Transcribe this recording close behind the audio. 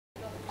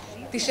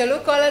תשאלו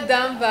כל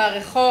אדם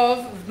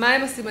ברחוב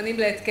מהם הסימנים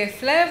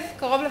להתקף לב,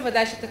 קרוב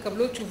לוודאי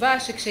שתקבלו תשובה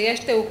שכשיש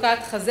תעוקת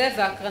חזה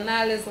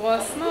והקרנה לזרוע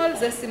שמאל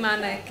זה סימן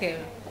ההיכר.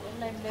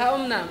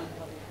 האומנם?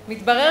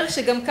 מתברר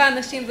שגם כאן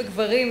נשים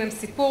וגברים הם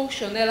סיפור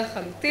שונה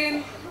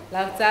לחלוטין.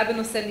 להרצאה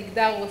בנושא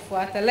מגדר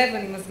ורפואת הלב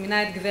אני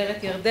מזמינה את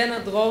גברת ירדנה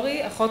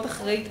דרורי, אחות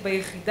אחראית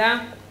ביחידה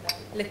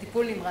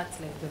לטיפול נמרץ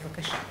לב.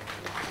 בבקשה.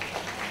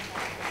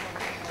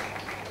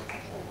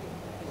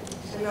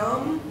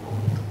 שלום,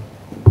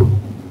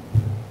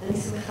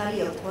 אני שמחה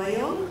להיות פה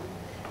היום.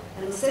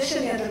 הנושא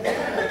שאני אדבר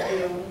עליו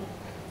היום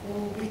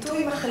הוא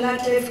ביטוי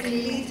מחלת לב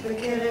כלילית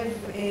בקרב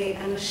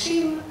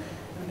אנשים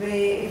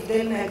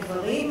בהבדל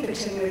מהגברים,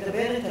 וכשאני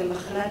מדברת על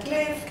מחלת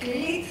לב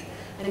כלילית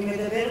אני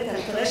מדברת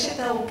על טרשת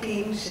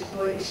העורקים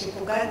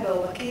שפוגעת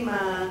בעורקים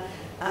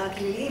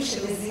הכליליים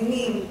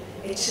שמזינים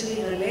את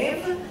שריר הלב,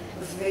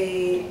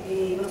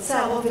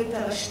 ונוצר רובד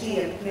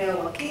תרשתי על פני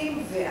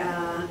העורקים,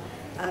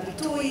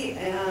 והביטוי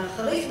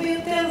החריף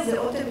ביותר זה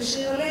אוטם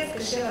בשריר הלב,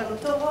 כאשר על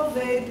אותו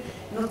רובד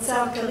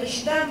נוצר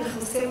קריש דם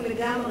וחוסם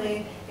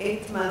לגמרי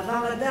את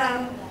מעבר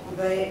הדם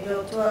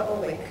באותו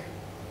העורק.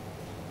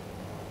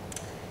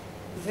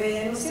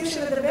 והנושאים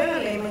שנדבר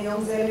עליהם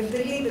היום זה על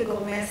הבדלים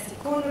בגורמי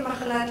הסיכון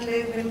במחלת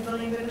לב בין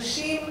גברים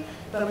ונשים,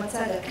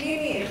 במצד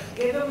הקליני, איך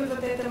גבר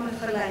מבטא את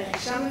המחלה, איך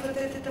אישה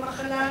מבטאת את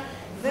המחלה,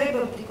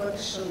 ובבדיקות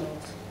השונות.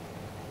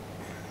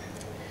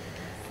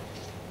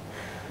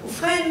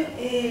 ובכן,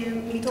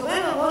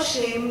 מתעורר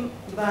הרושם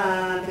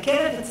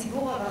בקרב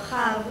הציבור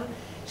הרחב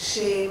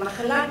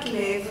שמחלת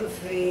לב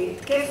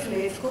והתקף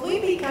לב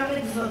קורים בעיקר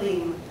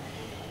לגברים.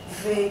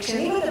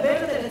 וכשאני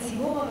מדברת על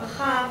הציבור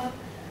הרחב,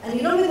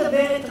 אני לא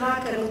מדברת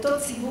רק על אותו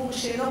ציבור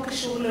שאינו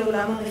קשור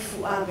לעולם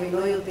הרפואה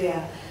ואינו יודע.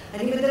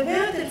 אני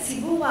מדברת על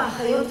ציבור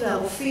האחיות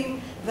והרופאים,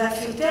 ואף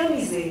יותר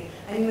מזה,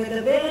 אני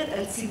מדברת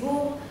על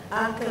ציבור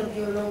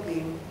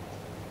הקרדיולוגים.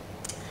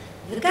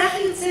 וכך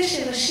יוצא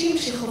שנשים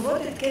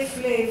שחוות התקף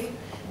לב,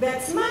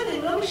 בעצמן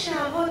הן לא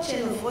משערות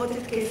שהן עוברות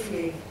התקף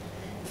לב.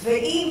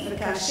 ואם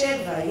וכאשר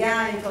והיה,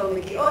 הן כבר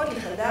מגיעות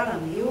לחדר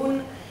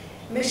המיון,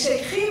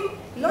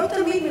 לא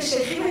תמיד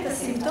משייכים את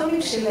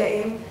הסימפטומים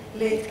שלהם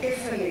להתקף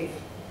הלב.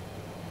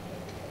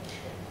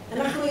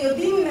 אנחנו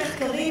יודעים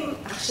ממחקרים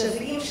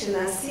עכשוויים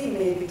שנעשים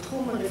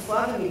בתחום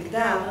הרפואה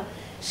ומגדר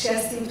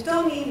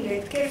שהסימפטומים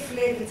להתקף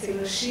לב אצל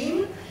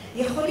נשים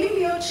יכולים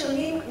להיות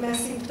שונים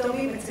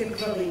מהסימפטומים אצל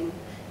גברים.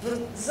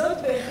 וזאת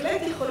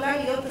בהחלט יכולה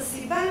להיות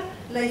הסיבה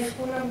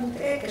לאבחון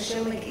המוטעה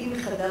כאשר מגיעים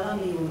לחדר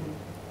המיון.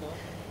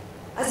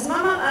 אז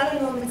מה מראה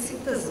לנו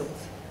המציאות הזאת?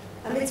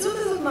 המציאות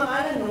הזאת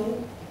מראה לנו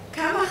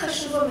כמה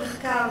חשוב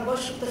המחקר בו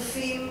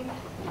שותפים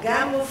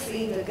גם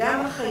רופאים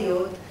וגם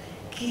אחיות,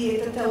 כי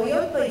את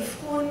הטעויות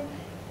באבחון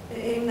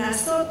הן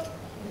נעשות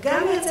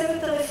גם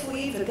מהצוות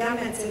הרפואי וגם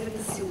מהצוות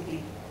הסיעודי.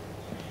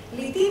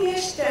 לעתים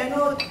יש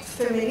טענות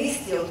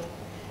פמיניסטיות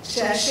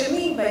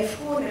שהאשמים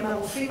באבחון הם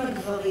הרופאים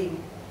הגברים.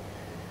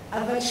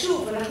 אבל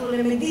שוב, אנחנו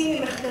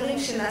למדים ממחקרים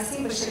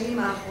שנעשים בשנים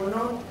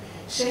האחרונות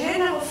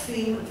שהן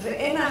הרופאים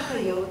והן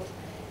האחיות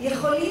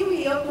יכולים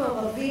להיות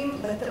מעורבים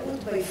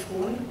בטעות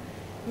באבחון,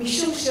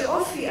 משום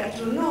שאופי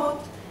התלונות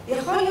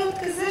יכול להיות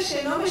כזה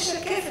שאינו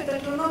משקף את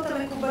התלונות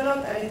המקובלות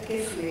על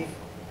התקף לב.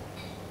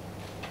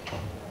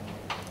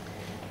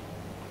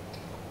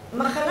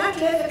 מחלת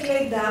לב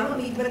וכלי דם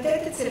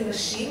מתבטאת אצל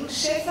נשים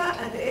 7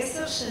 עד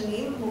 10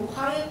 שנים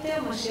מאוחר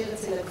יותר מאשר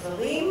אצל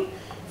הגברים,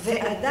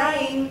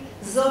 ועדיין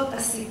זאת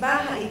הסיבה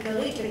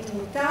העיקרית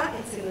לתמותה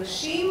אצל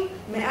נשים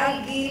מעל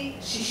גיל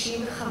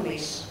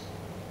 65.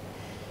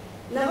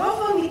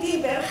 לרוב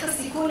העמיתים בערך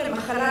הסיכון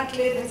למחלת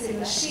לב אצל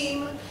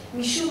נשים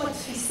משום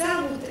התפיסה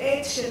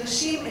המוטעית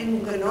שנשים הן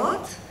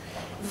מוגנות,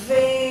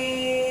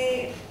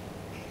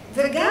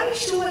 וגם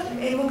משום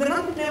מוגנות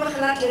מפני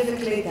מחלת לב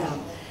וכלי דם.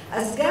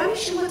 אז גם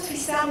משום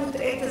התפיסה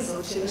המוטעית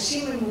הזאת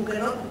שנשים הן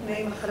מוגנות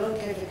מפני מחלות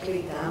לב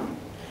וכלי דם,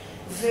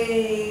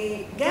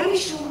 וגם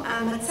משום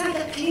המצג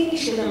הקליני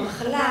של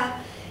המחלה,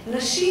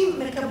 נשים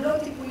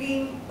מקבלות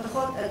טיפולים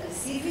פחות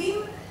אגרסיביים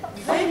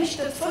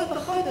ומשתתפות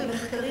פחות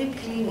במחקרים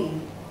קליניים.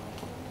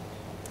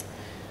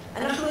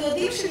 אנחנו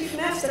יודעים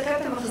שלפני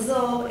הפסקת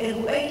המחזור,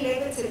 אירועי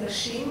לב אצל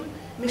נשים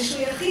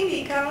משויכים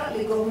בעיקר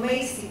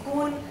לגורמי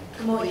סיכון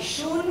כמו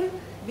עישון.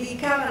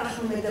 בעיקר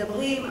אנחנו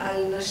מדברים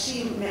על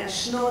נשים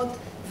מעשנות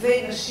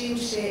ונשים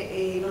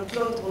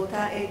שנוטלות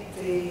באותה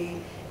עת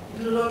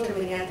גלולות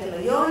למניעת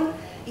הריון.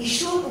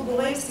 עישון הוא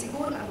גורם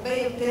סיכון הרבה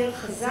יותר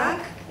חזק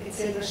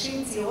אצל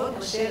נשים צעירות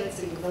מאשר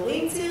אצל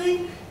גברים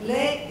צעירים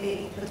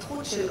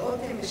להתפתחות של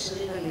אוטם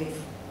בשריר הלב.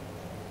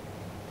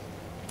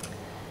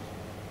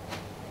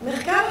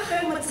 מחקר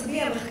אחר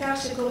מצביע, מחקר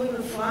שקוראים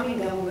לו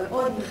פרמינגר,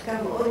 הוא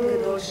מחקר מאוד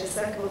גדול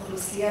שעסק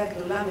באוכלוסייה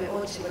גדולה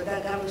מאוד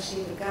שבדק גם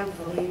נשים וגם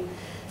גברים,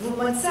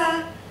 והוא מצא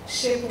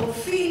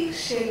שפרופיל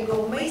של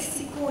גורמי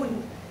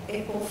סיכון,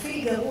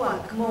 פרופיל גרוע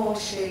כמו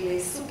של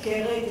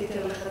סוכרת,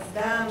 יתר לחץ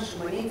דם,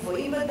 שומנים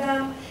גבוהים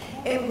בדם,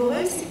 הם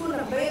גורם סיכון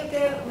הרבה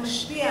יותר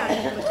משפיע על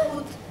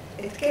התפתחות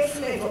התקף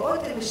לב או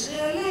אוטם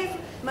בשריר הלב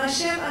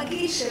מאשר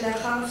הגיל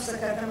שלאחר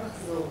הפסקת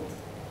המחזור.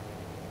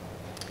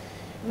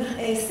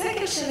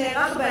 סקר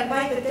שנערך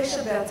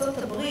ב-2009 בארצות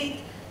הברית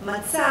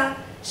מצא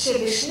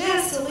שבשני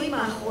העשורים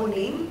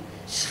האחרונים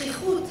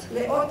שכיחות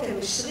לאוטם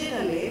ושריר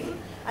הלב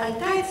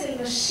עלתה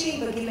אצל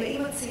נשים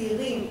בגילאים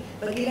הצעירים,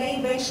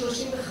 בגילאים בין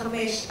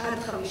 35 עד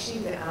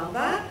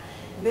 54,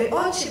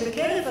 בעוד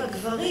שבקרב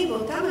הגברים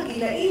באותם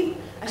הגילאים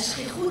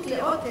השכיחות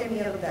לאוטם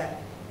ירדה.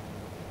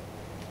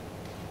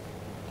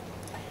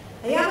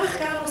 היה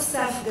מחקר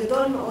נוסף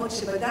גדול מאוד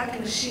שבדק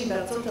נשים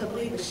בארצות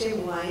הברית בשם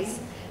ווייז,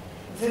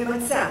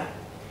 ומצא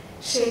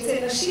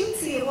שאצל נשים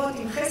צעירות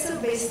עם חסר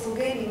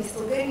באסטרוגנים,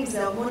 אסטרוגנים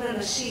זה ההורמון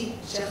הנשי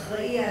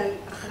שאחראי על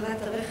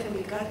הכנת הרחם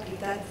לקראת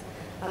פליטת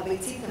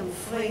הביצית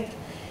המופרית,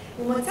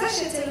 הוא מצא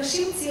שאצל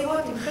נשים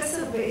צעירות עם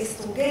חסר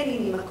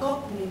באסטרוגנים ממקור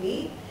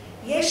פנימי,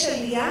 יש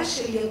עלייה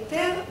של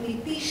יותר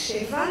מפי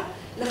 7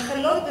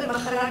 לחלות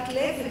במחלת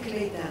לב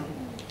וכלי דם.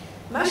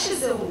 מה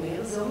שזה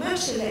אומר, זה אומר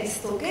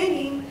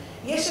שלאסטרוגנים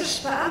יש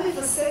השפעה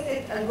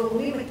מבסטת על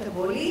גורמים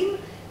מטאבוליים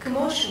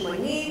כמו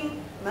שומנים,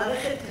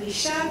 מערכת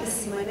קרישה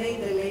וסימני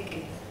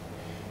דלקת.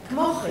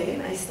 כמו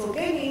כן,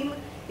 האסטרוגנים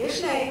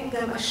יש להם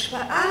גם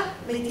השפעה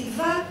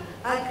מטיבה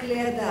על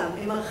כלי הדם.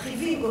 הם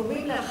מרחיבים,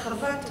 גורמים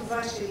להרחבה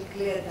טובה של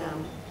כלי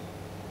הדם.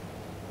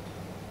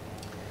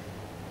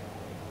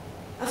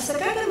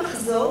 הפסקת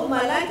המחזור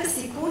מעלה את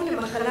הסיכון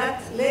למחלת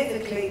לב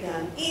וכלי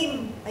דם.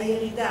 עם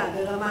הירידה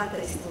ברמת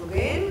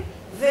האסטרוגן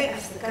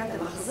והפסקת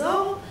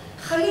המחזור,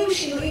 חלים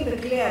שינויים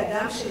בכלי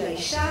הדם של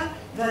האישה,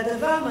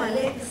 והדבר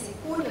מעלה את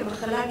הסיכון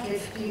למחלת לב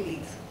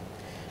פלילית.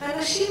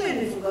 הנשים הן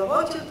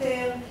מבוגרות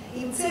יותר,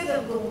 עם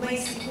צבר גורמי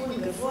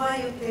סיכון גבוה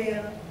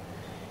יותר,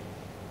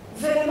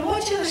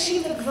 ולמרות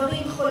שנשים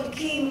וגברים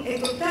חולקים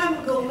את אותם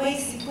גורמי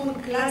סיכון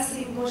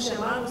קלאסיים, כמו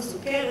שאמרנו,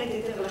 סוכרת,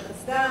 יתר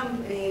לחץ דם,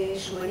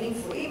 שומנים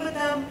גבוהים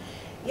בדם,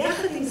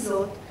 יחד עם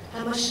זאת,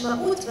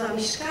 המשמעות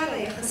והמשקל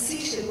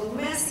היחסי של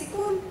גורמי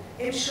הסיכון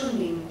הם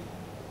שונים.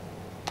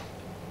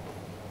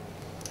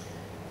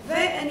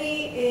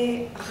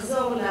 ואני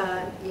אחזור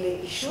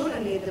לעישון,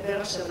 אני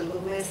אדבר עכשיו על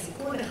גורמי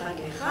הסיכון אחד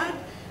לאחד.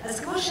 אז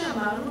כמו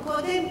שאמרנו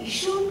קודם,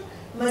 עישון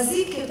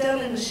מזיק יותר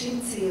לנשים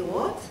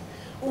צעירות,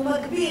 הוא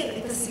מגביר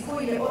את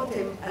הסיכוי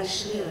לאוטם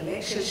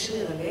של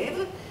שריר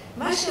הלב.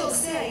 מה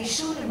שעושה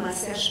העישון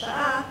למעשה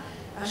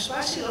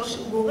ההשפעה שלו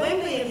שהוא גורם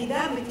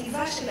לירידה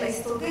מטיבה של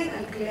האסטרוגן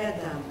על כלי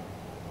הדם.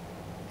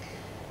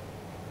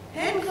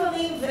 הן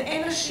גברים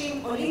והן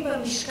נשים עולים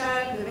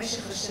במשקל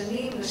במשך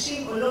השנים,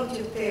 נשים עולות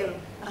יותר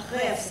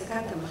אחרי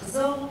הפסקת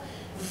המחזור,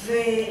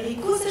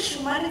 וריכוז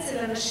השומן אצל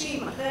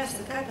הנשים אחרי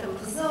הפסקת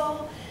המחזור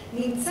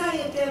נמצא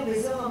יותר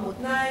באזור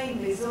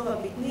המותניים, באזור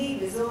הבטני,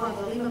 באזור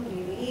האיברים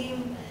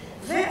הפנימיים,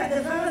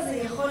 והדבר הזה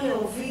יכול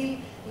להוביל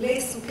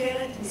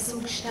לסוכרת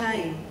מסוג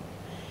 2.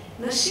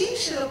 נשים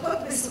שלוקות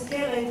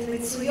בסוכרת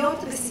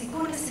מצויות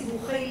בסיכון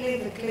לסיבוכי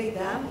לב וכלי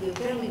דם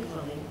יותר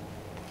מגברים.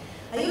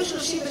 היו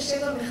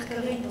 37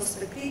 מחקרים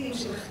פרוספקטיביים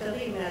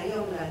שמחקרים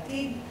מהיום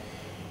לעתיד,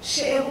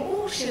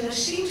 שהראו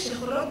שנשים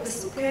שחולות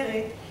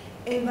בסוכרת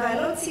הן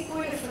בעלות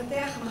סיכוי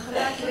לפתח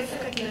מחלת לב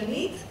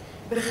קטלנית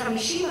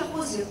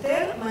ב-50%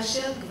 יותר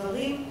מאשר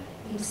גברים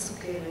עם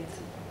סוכרת.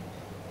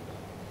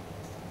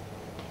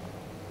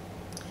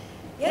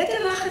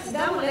 יתר לחץ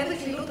דם עולה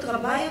בקלילות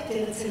רבה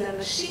יותר אצל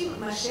הנשים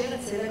מאשר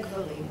אצל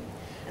הגברים.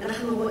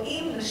 אנחנו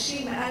רואים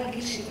נשים מעל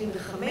גיל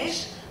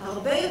 75,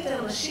 הרבה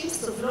יותר נשים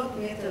סובלות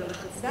מיתר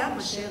לחץ דם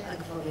מאשר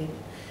הגברים.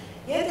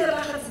 יתר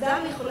לחץ דם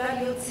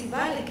יכולה להיות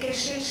סיבה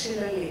לכשל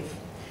של הלב,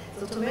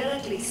 זאת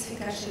אומרת לאי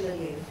ספיקה של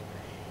הלב.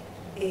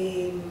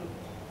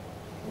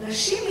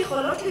 נשים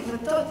יכולות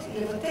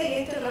לבטא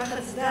יתר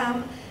לחץ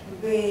דם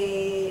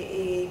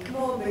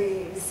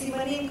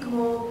בסימנים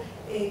כמו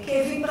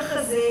כאבים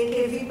בחזה,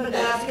 כאבים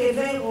בגב,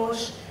 כאבי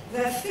ראש,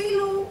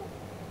 ואפילו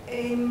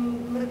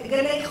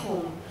גלי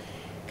חום.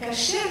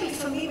 כאשר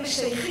לפעמים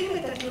משייכים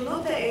את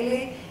התלונות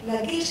האלה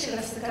לגיל של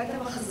הפסקת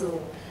המחזור,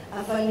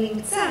 אבל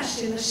נמצא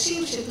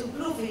שנשים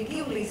שטופלו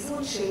והגיעו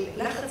לאיזון של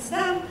לחץ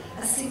דם,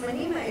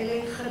 הסימנים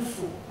האלה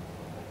חלפו.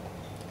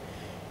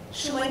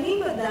 שומנים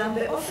בדם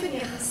באופן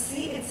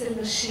יחסי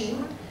אצל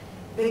נשים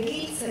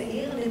בגיל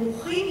צעיר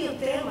נמוכים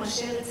יותר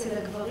מאשר אצל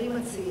הגברים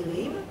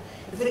הצעירים,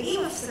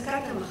 ועם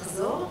הפסקת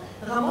המחזור,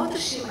 רמות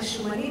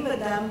השומנים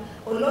בדם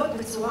עולות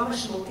בצורה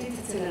משמעותית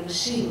אצל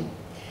הנשים.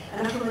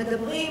 אנחנו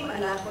מדברים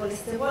על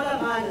הכולסטרול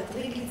הרע, על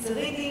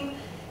הטריגליצרידים,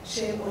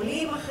 שהם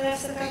עולים אחרי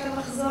הפסקת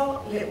המחזור,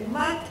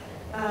 לעומת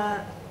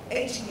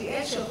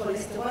ה-HDL של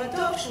הכולסטרול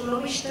הטוב, שהוא לא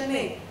משתנה,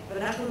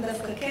 ואנחנו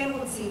דווקא כן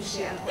רוצים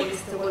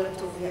שהכולסטרול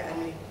הטוב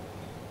יעלה.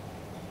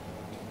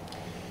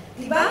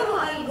 דיברנו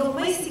על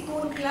גורמי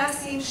סיכון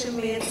קלאסיים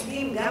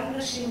שמייצגים גם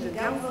נשים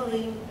וגם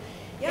גברים.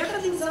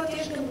 יחד עם זאת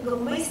יש גם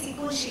גורמי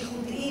סיכון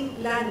שייחודיים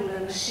לנו,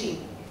 לנשים.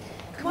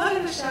 כמו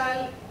למשל,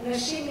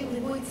 נשים עם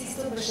ריבוי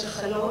ציסטות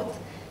בשחלות,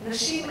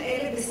 נשים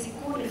אלה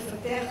בסיכון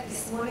לפתח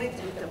תסמונת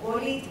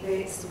מטאבולית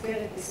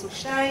בסוכרת בסוג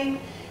 2.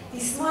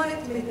 תסמונת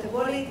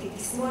מטאבולית היא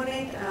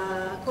תסמונת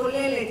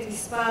הכוללת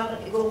מספר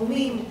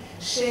גורמים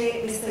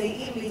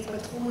שמסייעים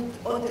להתפתחות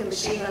אוטם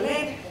בשריר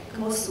הלב,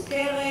 כמו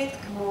סוכרת,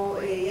 כמו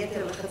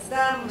יתר לחץ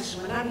דם,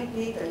 השמנה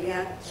בטנית,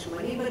 עליית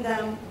שומנים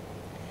בדם.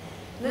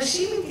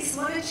 נשים עם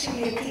תסמונת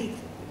שלייתית,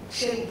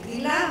 של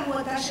גדילה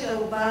מועטה של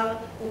העובר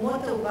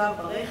ומות העובר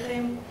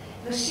ברחם,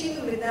 נשים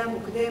עם לידה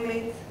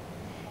מוקדמת,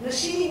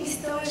 נשים עם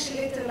היסטוריה של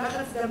יתר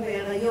לחץ דם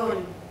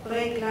בהיריון,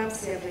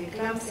 פרה-אקלמפסיה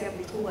ואקלמפסיה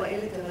פיתחו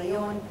רעלת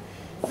הריון,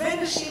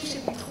 ונשים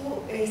שפיתחו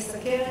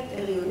סכרת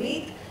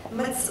הריונית,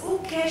 מצאו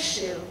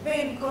קשר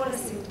בין כל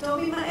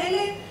הסימפטומים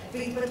האלה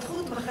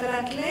והתפתחות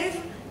מחלת לב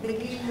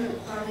בגיל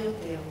מאוחר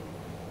יותר.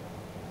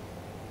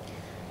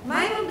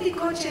 מהם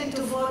הבדיקות שהן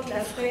טובות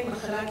לאבחן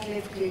מחלת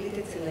לב כללית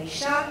אצל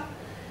האישה?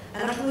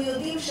 אנחנו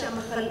יודעים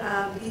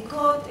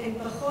שהבדיקות הן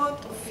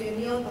פחות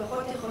אופייניות,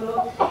 פחות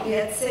יכולות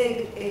לייצג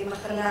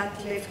מחלת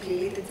לב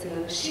כללית אצל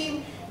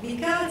אנשים,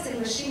 בעיקר אצל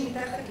נשים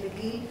מתחת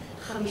לגיל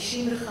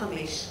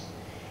 55.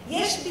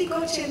 יש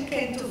בדיקות שהן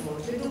כן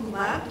טובות,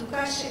 לדוגמה,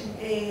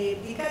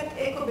 בדיקת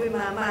אקו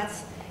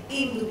במאמץ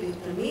עם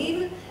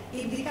דוביוטמין,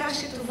 היא בדיקה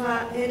שטובה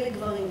הן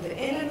לגברים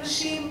והן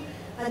לנשים.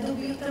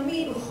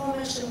 הדוביוטמין הוא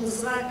חומר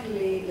שמוזרק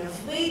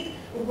לווריד,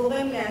 הוא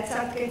גורם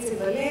להאצת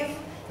קצב הלב,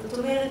 זאת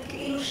אומרת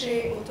כאילו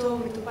שאותו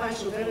מטופל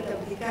שעובר את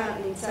הבדיקה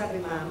נמצא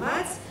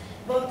במאמץ.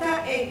 באותה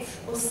עת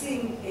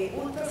עושים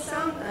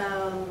אולטרסאונד,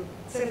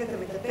 הצוות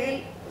המטפל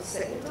עושה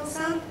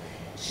אולטרסאונד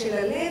של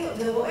הלב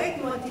ורואה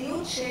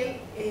תנועתיות של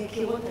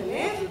קירות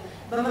הלב.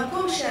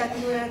 במקום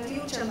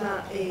שהתנועתיות שם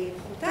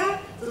פחותה,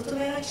 זאת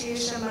אומרת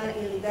שיש שם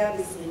ירידה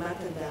בזרימת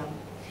הדם.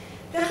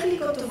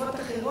 טכניקות טובות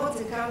אחרות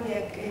זה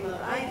קרדיאק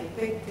MRI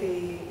ופט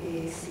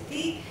CT.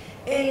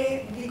 אלה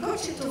בדיקות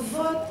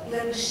שטובות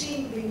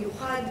לאנשים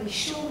במיוחד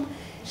משום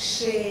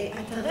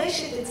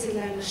שהטרשת אצל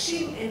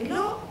האנשים הן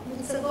לא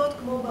מוצגות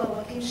כמו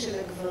בעורקים של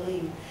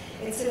הגברים.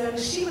 אצל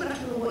האנשים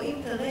אנחנו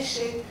רואים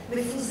טרשת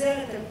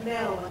מפוזרת על פני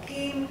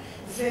העורקים,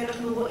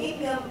 ואנחנו רואים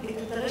גם את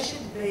הטרשת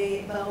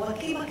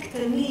בעורקים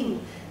הקטנים,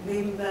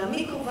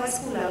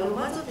 במיקרו-וסקולר.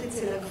 לעומת זאת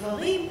אצל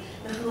הגברים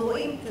אנחנו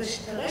רואים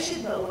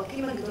טרשת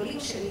בעורקים הגדולים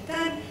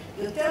שניתן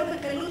יותר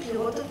בקלות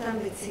לראות אותם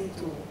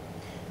בצנתור.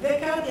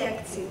 וקרדיאק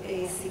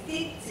CT,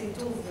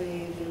 צנתור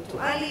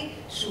וירטואלי,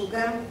 שהיא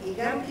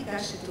גם בדיקה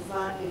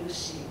שטובה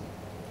לנשים.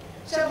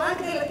 עכשיו רק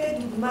כדי לתת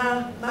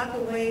דוגמה מה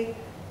קורה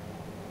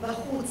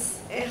בחוץ,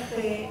 איך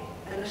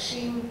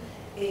אנשים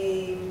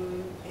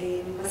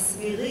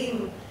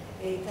מסבירים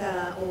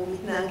או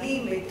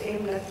מתנהגים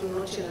בהתאם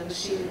לתלונות של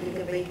אנשים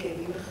לגבי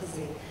כאבים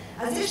בחזה.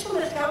 אז יש פה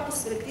מחקר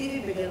פרוספקטיבי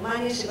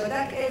בגרמניה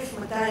שבדק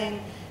 1,200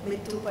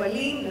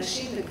 מטופלים,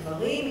 נשים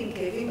וגברים עם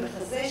כאבים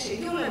בחזה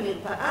שהגיעו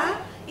למרפאה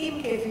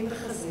עם כאבים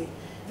בחזה.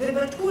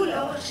 ובדקו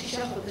לאורך 6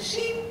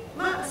 חודשים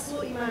מה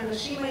עשו עם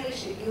האנשים האלה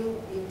שהגיעו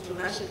עם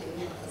תלונה של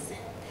כאבים בחזה.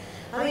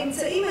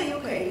 הממצאים היו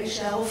כאלה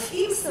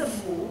שהרופאים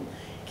סברו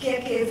כי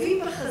הכאבים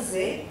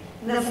בחזה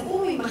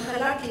נבעו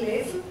ממחלת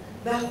לב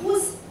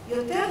באחוז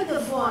יותר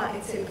גבוה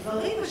אצל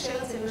גברים מאשר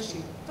אצל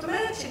נשים. זאת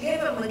אומרת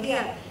שגבר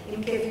מגיע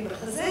עם כאבים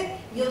בחזה,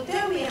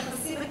 יותר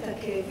מייחסים את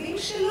הכאבים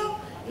שלו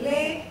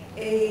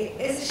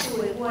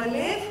לאיזשהו אירוע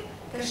לב,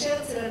 כאשר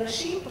אצל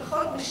אנשים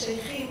פחות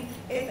משייכים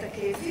את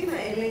הכאבים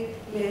האלה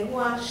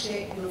לאירוע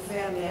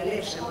שנובע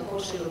מהלב, שהמקור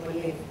שלו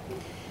בלב.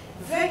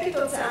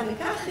 וכתוצאה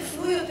מכך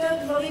הפנו יותר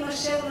גברים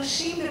מאשר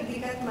נשים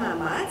בבדיקת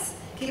מאמץ,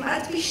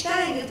 כמעט פי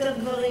 2 יותר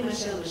גברים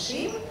מאשר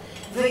נשים,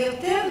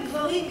 ויותר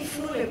גברים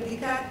יפנו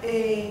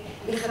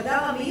לחדר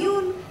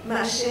המיון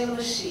מאשר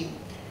נשים.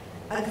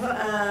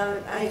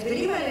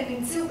 ההבדלים האלה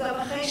נמצאו גם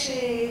אחרי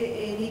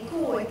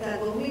שניקו את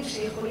הגורמים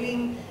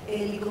שיכולים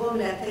לגרום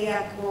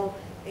להטיה כמו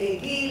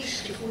גיל,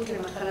 שכיחות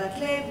למחלת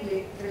לב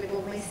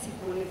ולגורמי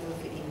סיכון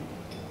לבביים.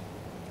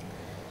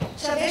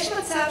 עכשיו יש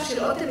מצב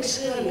של אוטם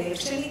בשריר הלב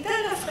שניתן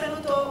להבחן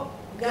אותו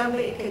גם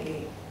ב-EKG.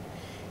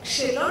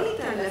 כשלא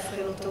ניתן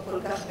להבחן אותו כל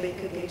כך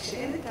ב-EKG,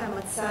 כשאין את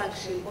המצג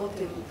של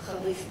אוטם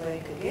חריף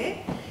ב-EKG,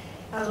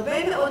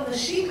 הרבה מאוד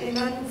נשים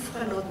אינן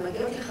מובחנות,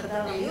 מגיעות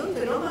לחדר המיון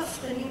ולא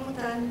מאבחנים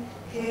אותן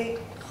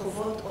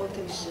כחוות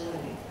אוטם בשריר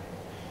הלב.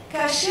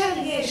 כאשר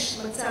יש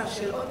מצב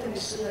של אוטם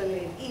בשריר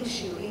הלב עם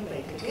שינויים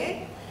ב-EKG,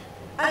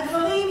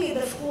 הגברים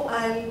ידווחו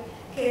על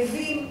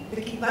כאבים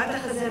בקיבת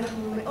החזה.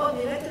 אנחנו מאוד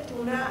נראה את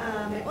התמונה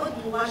המאוד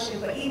ברורה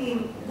שהם באים עם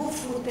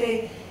גוף מוטה,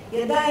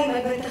 ידיים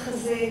על בית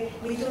החזה,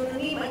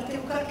 מתלוננים על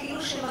תעוקה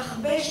כאילו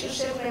שמכבש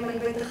יושב להם על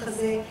בית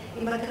החזה,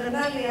 עם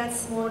הקרנה ליד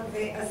שמאל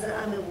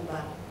והזעה מרובה.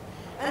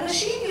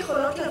 אנשים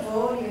יכולות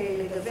לבוא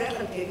לדווח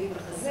על כאבים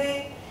בחזה,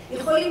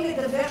 יכולים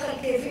לדווח על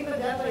כאבים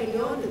בגב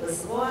העליון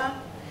ובזרוע,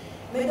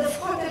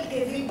 מדווחות על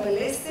כאבים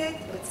בלסת,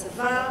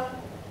 בצוואר,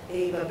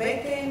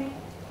 בבטן.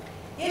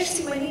 יש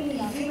סימנים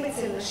נלווים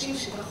אצל נשים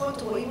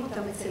שפחות רואים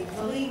אותם אצל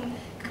גברים,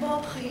 כמו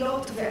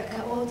בחילות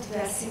והקאות,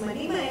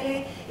 והסימנים האלה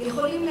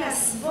יכולים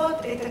להסוות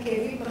את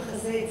הכאבים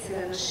בחזה אצל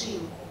הנשים.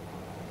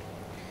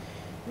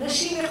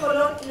 נשים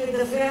יכולות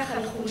לדווח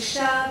על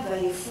חולשה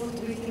ועייפות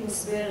בלתי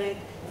מוסברת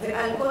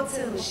ועל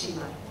קוצר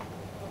נשימה.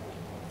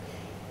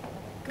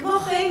 כמו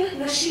כן,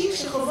 נשים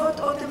שחוות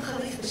אוטם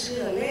חריף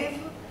בשריר הלב,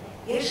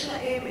 יש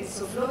להן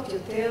סובלות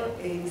יותר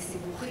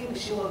מסיבוכים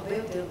בשיעור הרבה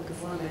יותר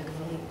גבוה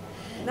מהגברים.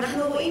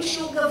 אנחנו רואים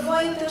שיעור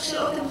גבוה יותר של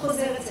אוטם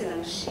חוזר אצל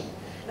הנשים.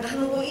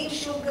 אנחנו רואים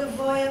שיעור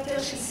גבוה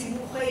יותר של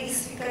סיבוכי אי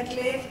ספיקת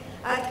לב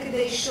עד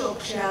כדי שוק,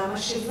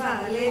 שהמשאבה,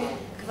 הלב,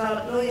 כבר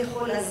לא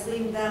יכול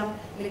להזרים דם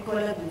לכל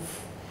הגוף.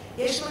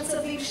 יש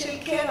מצבים של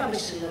קרע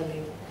בשריר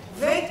הלב,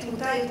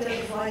 ותמותה יותר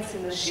גבוהה אצל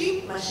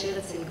נשים מאשר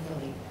אצל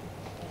גברים.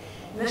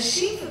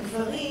 נשים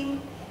וגברים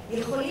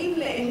יכולים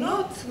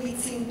ליהנות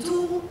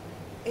מצנתור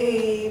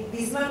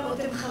בזמן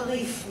אוטם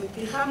חריף,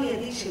 מפתיחה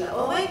מיידית של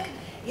העורק.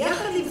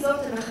 יחד עם זאת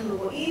אנחנו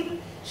רואים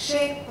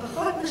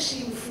שפחות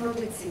נשים מופנות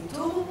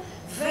לצנתור,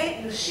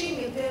 ונשים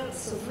יותר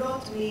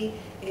סובלות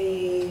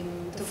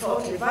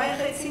מתופעות לוואי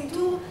אחרי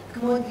צנתור,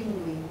 כמו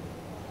דימומים.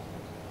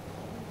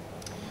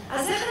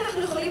 אז איך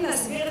אנחנו יכולים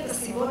להסביר את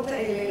הסיבות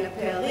האלה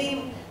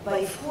לפערים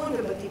באבחון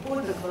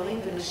ובטיפול בגברים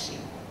ונשים?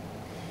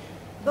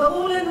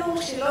 ברור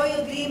לנו שלא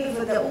יודעים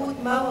בוודאות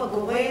מהו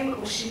הגורם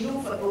או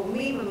שילוב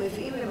הגורמים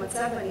המביאים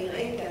למצב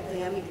הנראה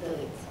כהטיה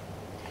מגדרית.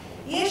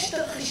 יש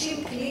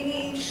תרחישים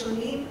קליניים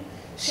שונים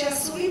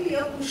שעשויים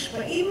להיות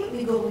מושפעים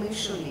מגורמים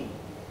שונים.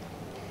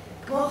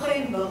 כמו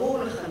כן, ברור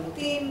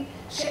לחלוטין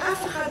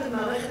שאף אחד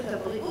במערכת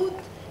הבריאות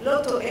לא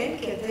טוען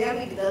כי הטיה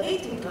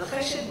מגדרית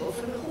מתרחשת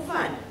באופן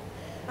מכוון.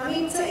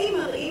 הממצאים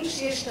מראים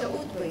שיש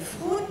טעות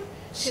באבחון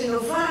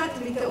שנובעת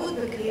מטעות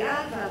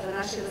בקריאה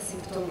והבנה של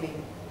הסימפטומים.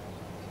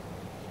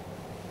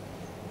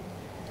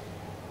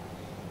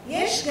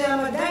 יש גם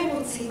עדיין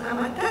מוצאים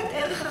המתת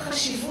ערך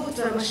החשיבות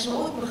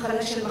והמשמעות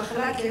של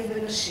מחלת לב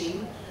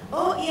בנשים,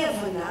 או אי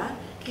הבנה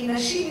כי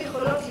נשים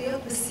יכולות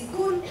להיות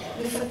בסיכון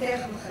לפתח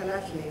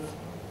מחלת לב.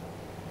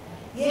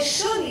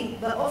 יש שוני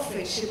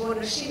באופן שבו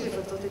נשים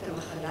מבטאות את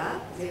המחלה,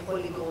 זה יכול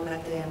לגרום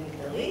להטיה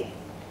מגדרית.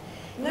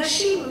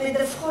 נשים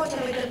מדווחות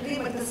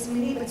למטפלים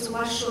התסמינים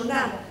בצורה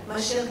שונה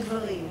מאשר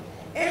גברים.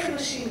 איך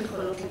נשים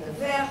יכולות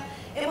לדווח?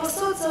 הן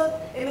עושות זאת,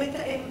 הן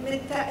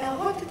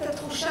מתארות את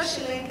התחושה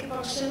שלהן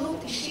כפרשנות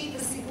אישית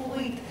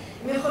וסיפורית.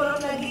 הן יכולות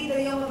להגיד,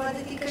 היום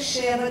עבדתי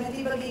קשה,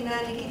 עבדתי בגינה,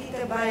 ניקיתי את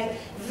הבית,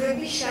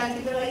 ובישלתי,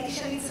 וראיתי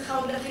שאני צריכה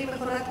עוד להכין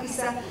מכונת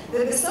כביסה,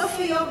 ובסוף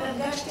היום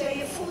הרגשתי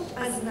עייפות,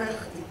 אז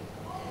נחתי.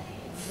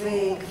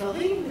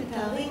 וגברים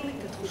מתארים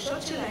את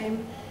התחושות שלהם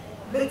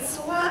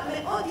בצורה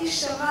מאוד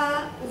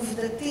ישרה,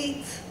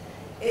 עובדתית,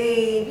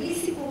 בלי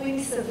סיפורים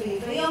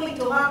מסביב. היום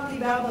התעוררתי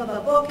ב4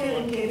 בבוקר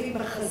עם כאבים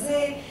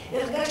בחזה,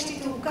 הרגשתי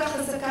תעוקה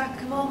חזקה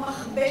כמו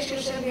מכבש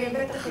יושב לי על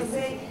בית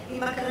החזה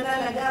עם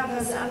הקרנה לגב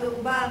והזעה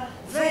מרובה,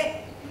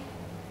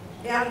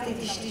 והערתי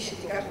את אשתי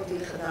שתיקח אותי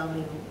לחדר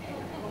מיון.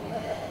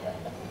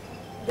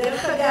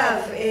 דרך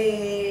אגב,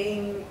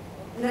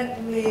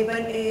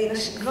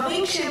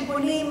 גברים כשהם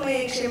פונים,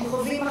 כשהם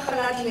חווים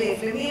מחלת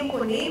לב, למי הם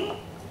פונים?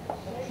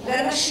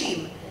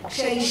 לאנשים.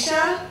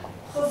 כשהאישה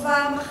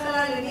חובה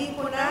מחלה, למי היא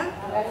פונה?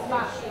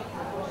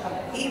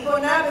 היא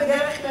פונה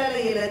בדרך כלל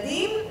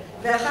לילדים,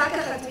 ואחר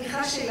כך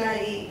התמיכה שלה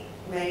היא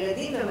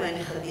מהילדים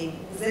ומהנכדים.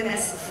 זה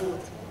מהספרות.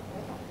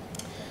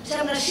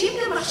 עכשיו, נשים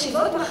גם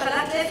מחשיבות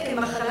מחלת לב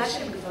כמחלה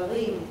של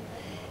גברים.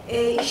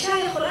 אישה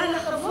יכולה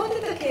לחוות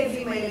את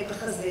הכאבים האלה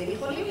בחזה,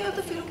 יכולים להיות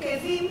אפילו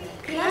כאבים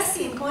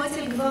קלאסיים, כמו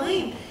אצל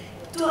גברים.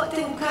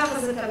 תעוקה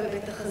חזקה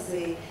בבית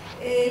החזה,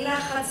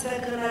 לחץ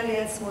והקרנה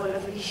ליד שמאל,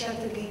 אבל אישה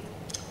תגיד,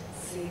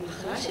 זה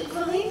מחלה של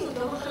גברים, זאת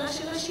לא מחלה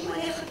של נשים,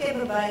 אני אחכה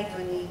בבית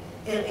ואני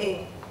אראה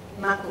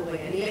מה קורה,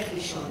 אני אלך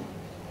לישון.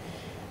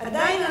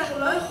 עדיין אנחנו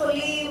לא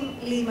יכולים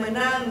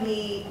להימנע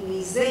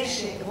מזה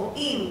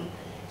שרואים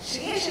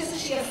שיש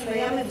איזושהי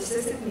אפליה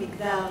מבוססת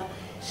מגדר,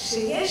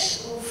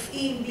 שיש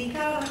רופאים,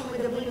 בעיקר אנחנו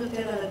מדברים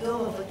יותר על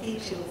הדור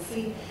הוותיק של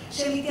רופאים,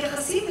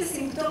 שמתייחסים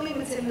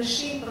לסימפטומים אצל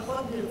נשים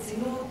פחות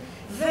ברצינות,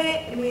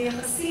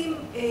 ומייחסים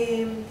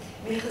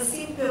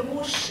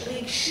פירוש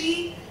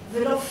רגשי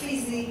ולא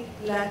פיזי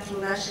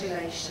לתלונה של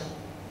האישה.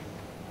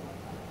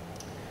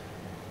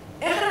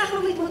 איך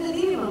אנחנו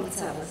מתמודדים עם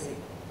המצב הזה?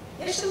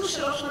 יש לנו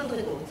 3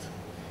 מדרגות.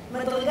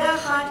 מדרגה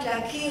אחת,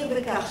 להכיר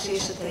בכך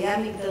שיש הטיה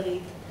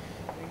מגדרית.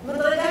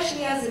 מדרגה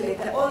שנייה זה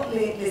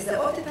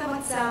לזהות את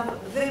המצב,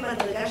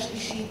 ומדרגה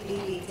שלישית היא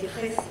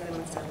להתייחס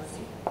למצב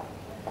הזה.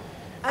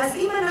 אז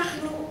אם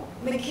אנחנו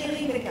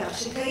מכירים בכך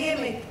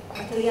שקיימת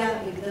הטיה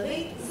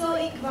מגדרית,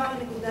 זוהי כבר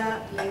נקודה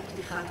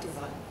לפתיחה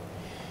טובה.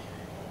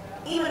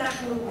 אם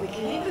אנחנו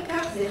מכירים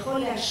בכך, זה יכול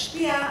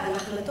להשפיע על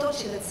החלטות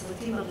של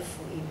הצוותים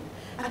הרפואיים.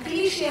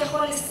 הכלי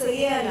שיכול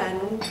לסייע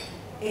לנו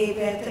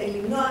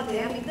למנוע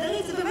הטיה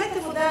מגדרית זה באמת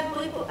עבודה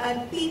על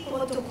פי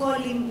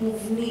פרוטוקולים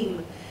מובנים.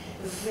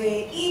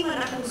 ואם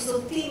אנחנו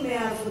סוטים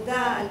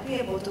מהעבודה על פי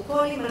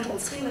הפרוטוקולים, אנחנו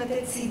צריכים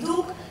לתת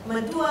צידוק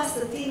מדוע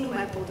סטינו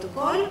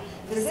מהפרוטוקול,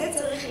 וזה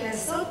צריך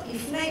לעשות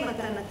לפני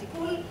מתן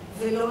הטיפול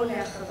ולא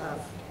לאחריו.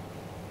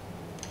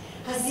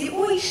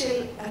 הזיהוי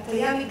של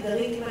הטיה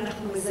מגדרית, אם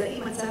אנחנו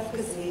מזהים מצב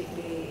כזה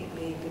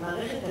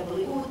במערכת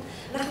הבריאות,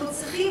 אנחנו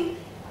צריכים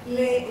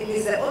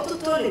לזהות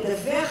אותו,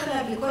 לדווח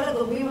עליו לכל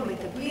הגורמים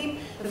המטפלים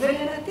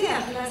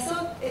ולנתח,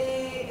 לעשות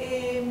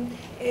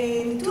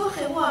ניתוח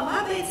אירוע,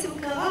 מה בעצם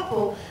קרה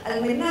פה על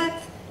מנת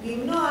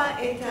למנוע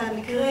את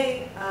המקרה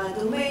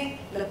הדומה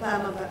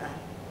לפעם הבאה.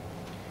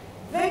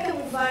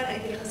 וכמובן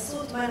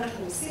ההתייחסות, מה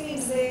אנחנו עושים עם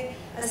זה,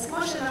 אז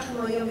כמו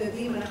שאנחנו היום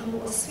יודעים, אנחנו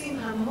אוספים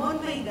המון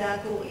מידע,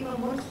 קוראים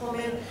המון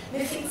חומר,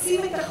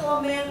 מפיצים את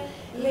החומר,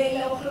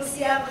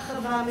 לאוכלוסייה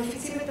הרחבה,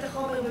 מפיצים את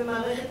החומר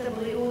במערכת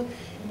הבריאות,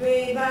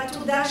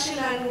 בעתודה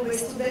שלנו,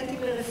 בסטודנטים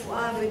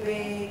לרפואה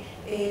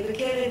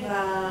ובקרב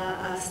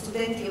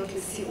הסטודנטיות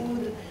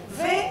לסיעוד,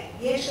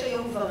 ויש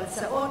היום כבר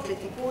הצעות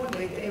לטיפול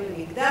בהתאם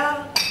למגדר,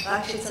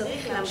 רק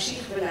שצריך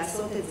להמשיך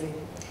ולעשות את זה.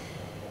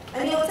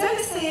 אני רוצה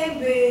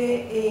לסיים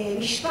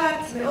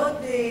במשפט מאוד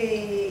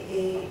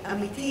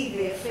אמיתי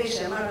ויפה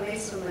שאמר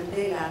נלסון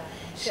מנדלה,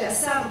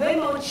 שעשה הרבה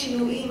מאוד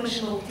שינויים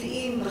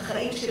משמעותיים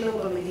בחיים שלו,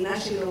 במדינה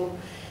שלו,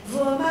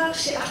 והוא אמר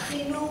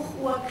שהחינוך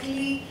הוא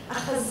הכלי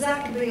החזק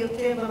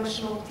ביותר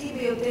והמשמעותי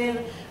ביותר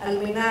על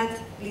מנת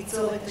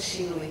ליצור את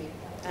השינוי.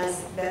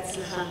 אז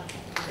בהצלחה.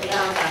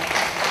 תודה רבה.